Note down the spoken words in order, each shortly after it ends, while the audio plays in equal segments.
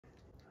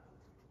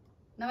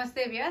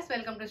Namaste viewers,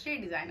 welcome to Shree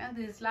Designers.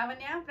 This is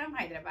Lavanya from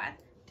Hyderabad.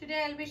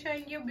 Today I'll be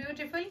showing you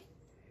beautiful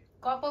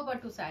copper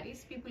pattu sarees.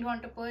 People who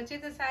want to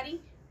purchase a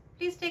saree,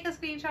 please take a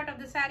screenshot of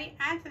the saree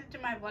and send it to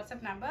my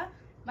WhatsApp number.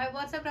 My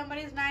WhatsApp number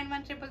is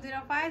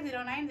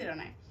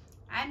 9100050909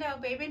 and our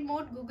payment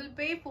mode Google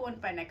Pay, phone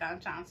pay and account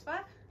transfer.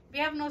 We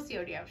have no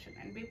COD option.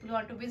 And people who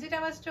want to visit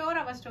our store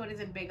is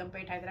in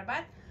Begumpet,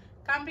 Hyderabad.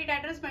 Complete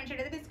address mentioned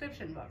in the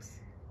description box.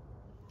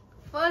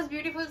 First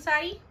beautiful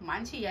saree,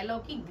 manchi yellow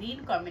ki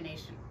green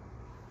combination.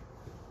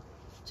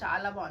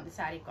 చాలా బాగుంది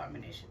sari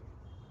combination.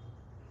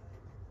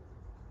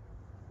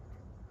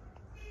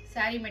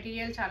 Sari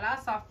material చాలా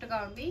సాఫ్ట్గా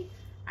ఉంది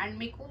and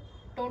మీకు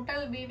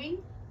total weaving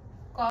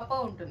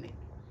copper ఉంటుంది.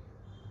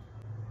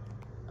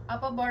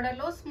 Upper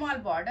బార్డర్లో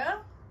small border,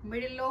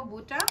 మిడిల్లో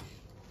బూటా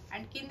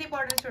అండ్ కింది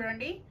బార్డర్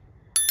చూడండి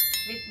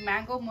with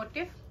mango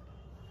motive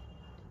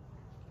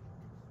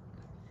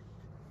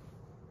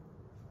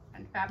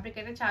and fabric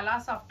అయితే చాలా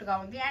సాఫ్ట్గా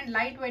ఉంది and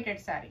light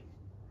weighted sari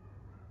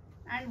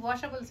and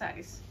washable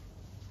saris.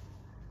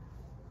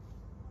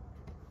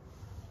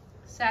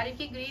 Sari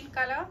కి గ్రీన్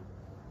కలర్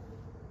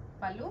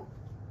పళ్ళు,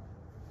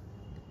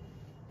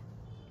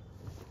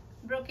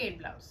 brocade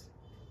blouse.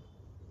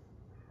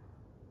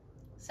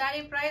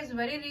 Sari price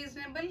very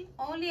reasonable,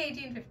 only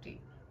 1850.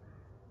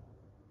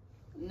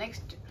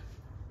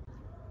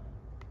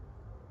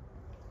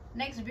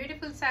 Next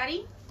beautiful sari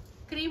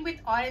cream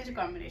with orange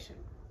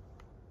combination.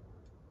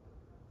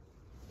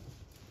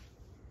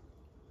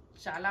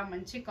 చాలా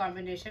మంచి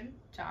కాంబినేషన్,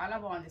 చాలా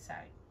బాగుంది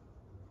శారీ.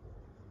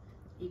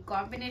 ఈ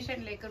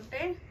కాంబినేషన్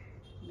లేకుంటే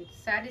మీకు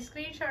శారీ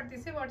స్క్రీన్ షాట్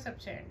తీసి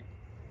వాట్సాప్ చేయండి.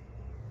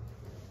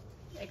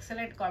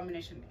 Excellent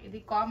combination. ఇది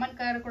కామన్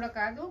కలర్ కూడా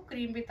కాదు,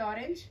 క్రీమ్ విత్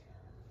ఆరెంజ్,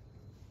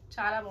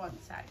 చాలా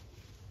బాగుంది శారీ.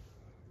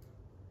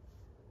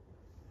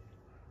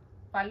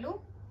 పళ్ళు,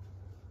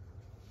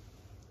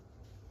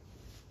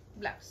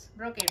 బ్లౌజ్,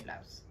 బ్రోకేడ్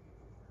బ్లౌజ్.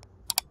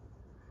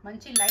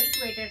 మంచి light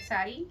weighted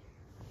sari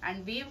and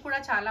weave కూడా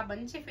చాలా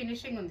మంచి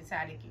ఫినిషింగ్ ఉంది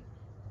శారీకి.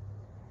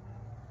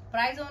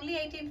 Price only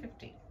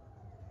 1850.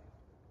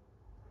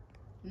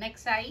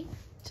 నెక్స్ట్ శారీ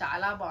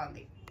చాలా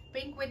బాగుంది,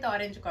 pink with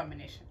orange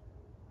combination.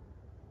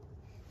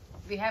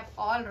 We have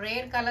all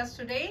rare colors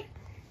today.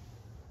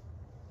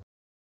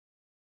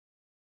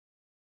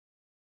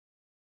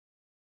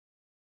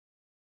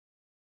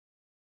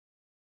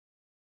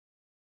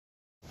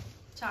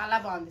 చాలా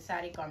బాగుంది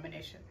శారీ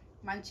కాంబినేషన్,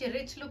 మంచి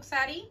రిచ్ లుక్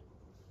శారీ.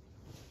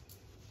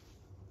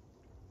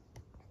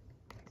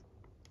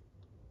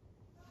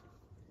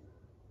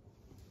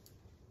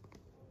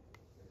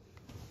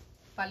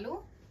 పళ్ళు,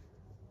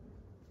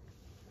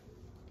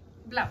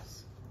 బ్లౌజ్.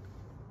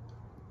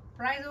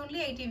 Price only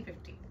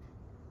 1850.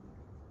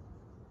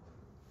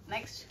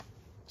 నెక్స్ట్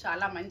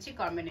చాలా మంచి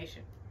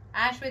combination,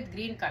 ash with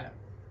green colour.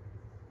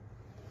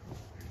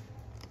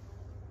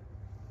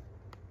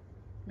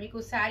 మీకు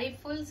శారీ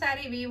ఫుల్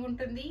శారీ వీవ్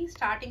ఉంటుంది,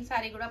 స్టార్టింగ్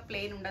శారీ కూడా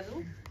ప్లెయిన్ ఉండదు.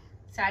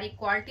 శారీ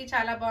క్వాలిటీ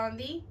చాలా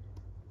బాగుంది.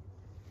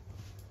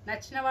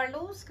 నచ్చిన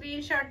వాళ్ళు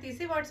స్క్రీన్ షాట్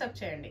తీసి వాట్సాప్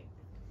చేయండి.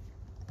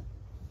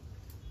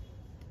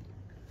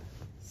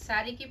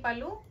 శారీకి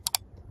పళ్ళు,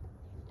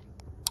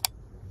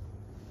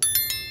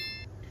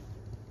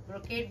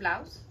 brocade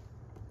blouse,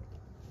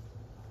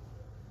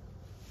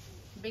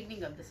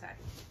 beginning of the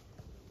saree.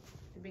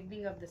 The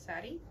beginning of the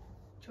saree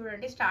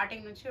చూడండి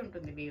స్టార్టింగ్ నుంచి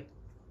ఉంటుంది వ్యూ.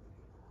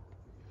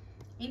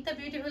 ఇంత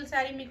బ్యూటిఫుల్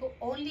శారీ మీకు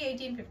ఓన్లీ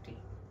 1850.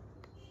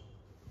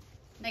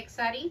 నెక్స్ట్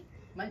శారీ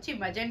మంచి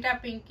మజెంటా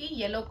పింక్ కి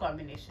yellow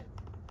కాంబినేషన్.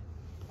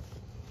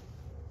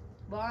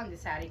 బాగుంది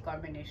శారీ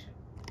కాంబినేషన్.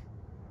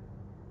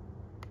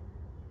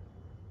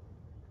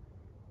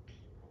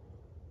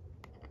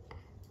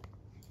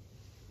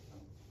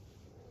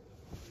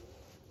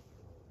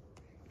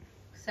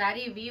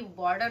 శారీ వీవ్,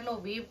 బార్డర్లో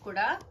వీవ్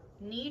కూడా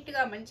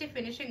నీట్గా మంచి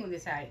ఫినిషింగ్ ఉంది.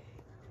 శారీ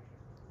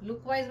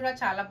లుక్ వైజ్ కూడా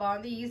చాలా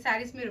బాగుంది. ఈ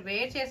శారీస్ మీరు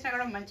వేర్ చేసినా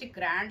కూడా మంచి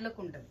గ్రాండ్ లుక్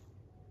ఉంటుంది.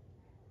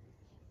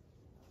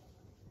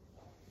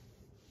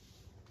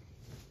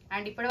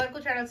 అండ్ ఇప్పటి వరకు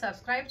ఛానల్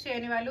సబ్స్క్రైబ్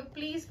చేయని వాళ్ళు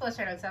ప్లీజ్ ఫస్ట్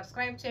ఛానల్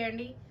సబ్స్క్రైబ్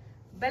చేయండి,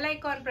 బెల్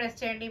ఐకాన్ ప్రెస్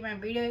చేయండి. మేము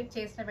వీడియో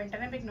చేసిన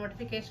వెంటనే మీకు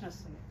నోటిఫికేషన్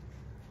వస్తుంది.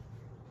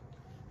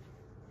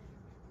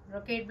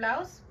 Brocade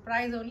blouse,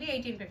 price only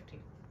 1850.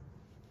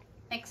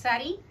 Next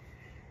sari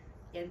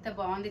ఎంత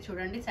బాగుంది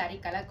చూడండి. శారీ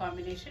కలర్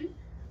కాంబినేషన్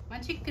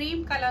మంచి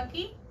క్రీమ్ కలర్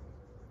కి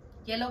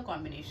yellow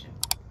కాంబినేషన్,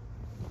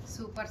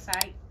 సూపర్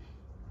శారీ.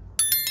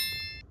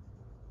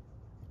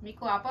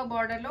 మీకు అప్పర్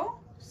బార్డర్లో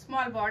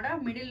స్మాల్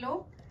బార్డర్, మిడిల్లో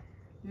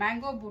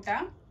మ్యాంగో బూటా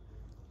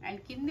అండ్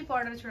కింది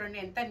బార్డర్ చూడండి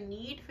ఎంత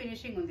నీట్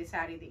ఫినిషింగ్ ఉంది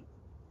శారీది.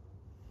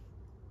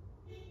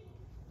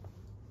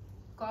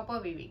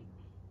 కాపర్ వీవింగ్,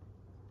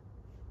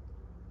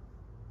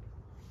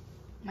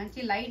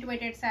 మంచి లైట్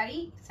వెయిటెడ్ శారీ.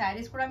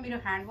 శారీస్ కూడా మీరు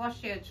హ్యాండ్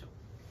వాష్ చేయొచ్చు,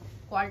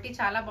 క్వాలిటీ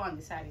చాలా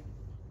బాగుంది శారీ.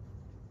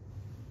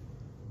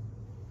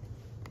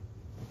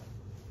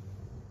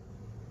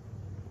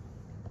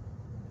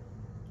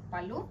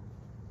 పళ్ళు,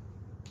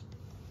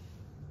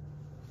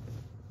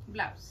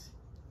 blouse.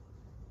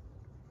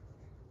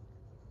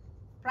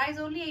 Price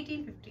only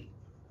 1850.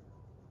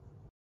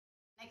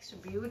 Next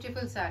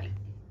beautiful sari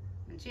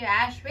మంచి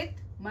యాష్ విత్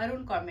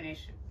మరూన్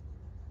కాంబినేషన్.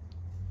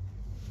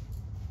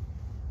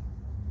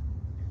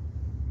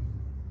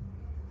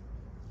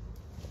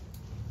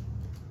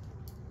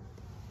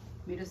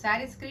 మీరు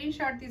శారీ స్క్రీన్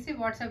షాట్ తీసి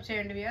వాట్సాప్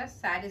చేయండి వ్యూయర్స్.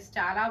 శారీస్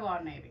చాలా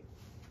బాగున్నాయి ఇవి.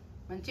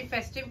 మంచి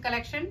ఫెస్టివ్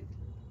కలెక్షన్.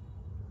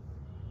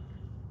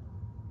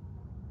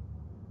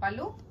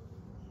 పళ్ళు,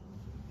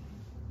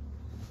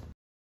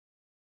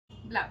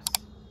 blouse.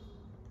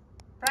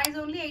 Price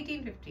only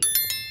 1850.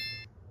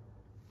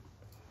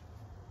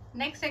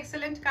 Next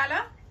excellent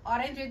colour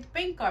orange with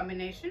pink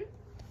combination.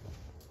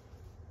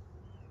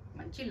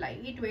 మంచి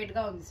లైట్ వెయిట్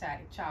గా ఉంది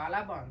శారీ,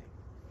 చాలా బాగుంది.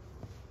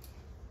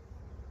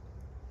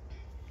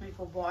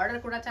 మీకు బార్డర్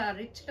కూడా చాలా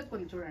రిచ్ లుక్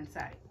ఉంది చూడండి.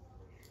 శారీ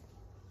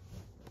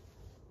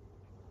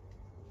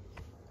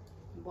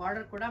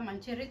బార్డర్ కూడా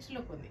మంచి రిచ్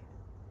లుక్ ఉంది,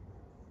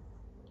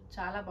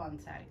 చాలా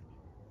బాగుంది శారీ.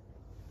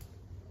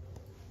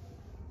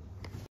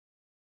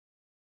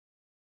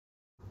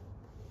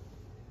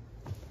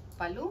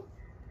 పళ్ళు,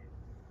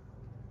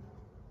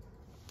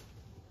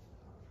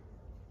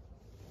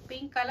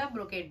 pink colour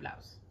brocade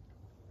blouse.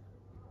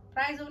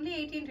 Price only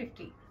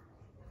 1850.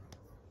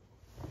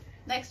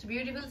 Next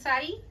beautiful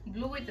sari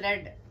blue with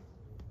red,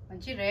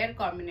 మంచి రేర్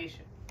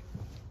కాంబినేషన్,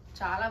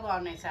 చాలా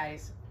బాగున్నాయి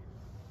శారీస్.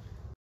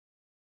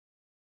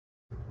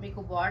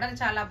 మీకు బార్డర్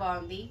చాలా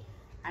బాగుంది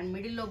అండ్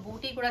మిడిల్లో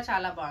బూటీ కూడా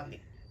చాలా బాగుంది.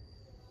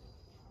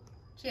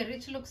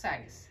 Rich look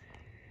saris.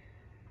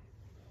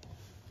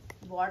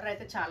 బార్డర్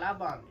అయితే చాలా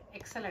బాగుంది,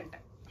 ఎక్సలెంట్.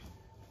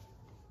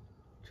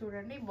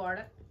 చూడండి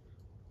బార్డర్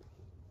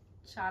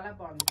చాలా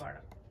బాగుంది.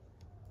 బార్డర్,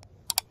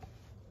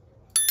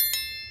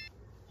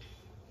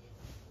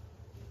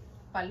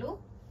 పళ్ళు,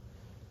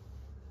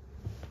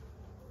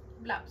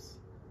 blouse.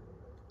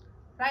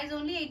 Price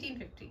only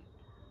 1850.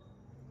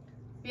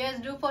 Viewers,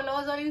 do follow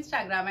us on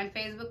Instagram and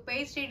Facebook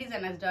page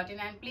shreedesigners.in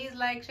and please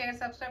like, share,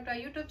 subscribe to our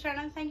YouTube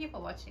channel. Thank you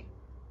for watching.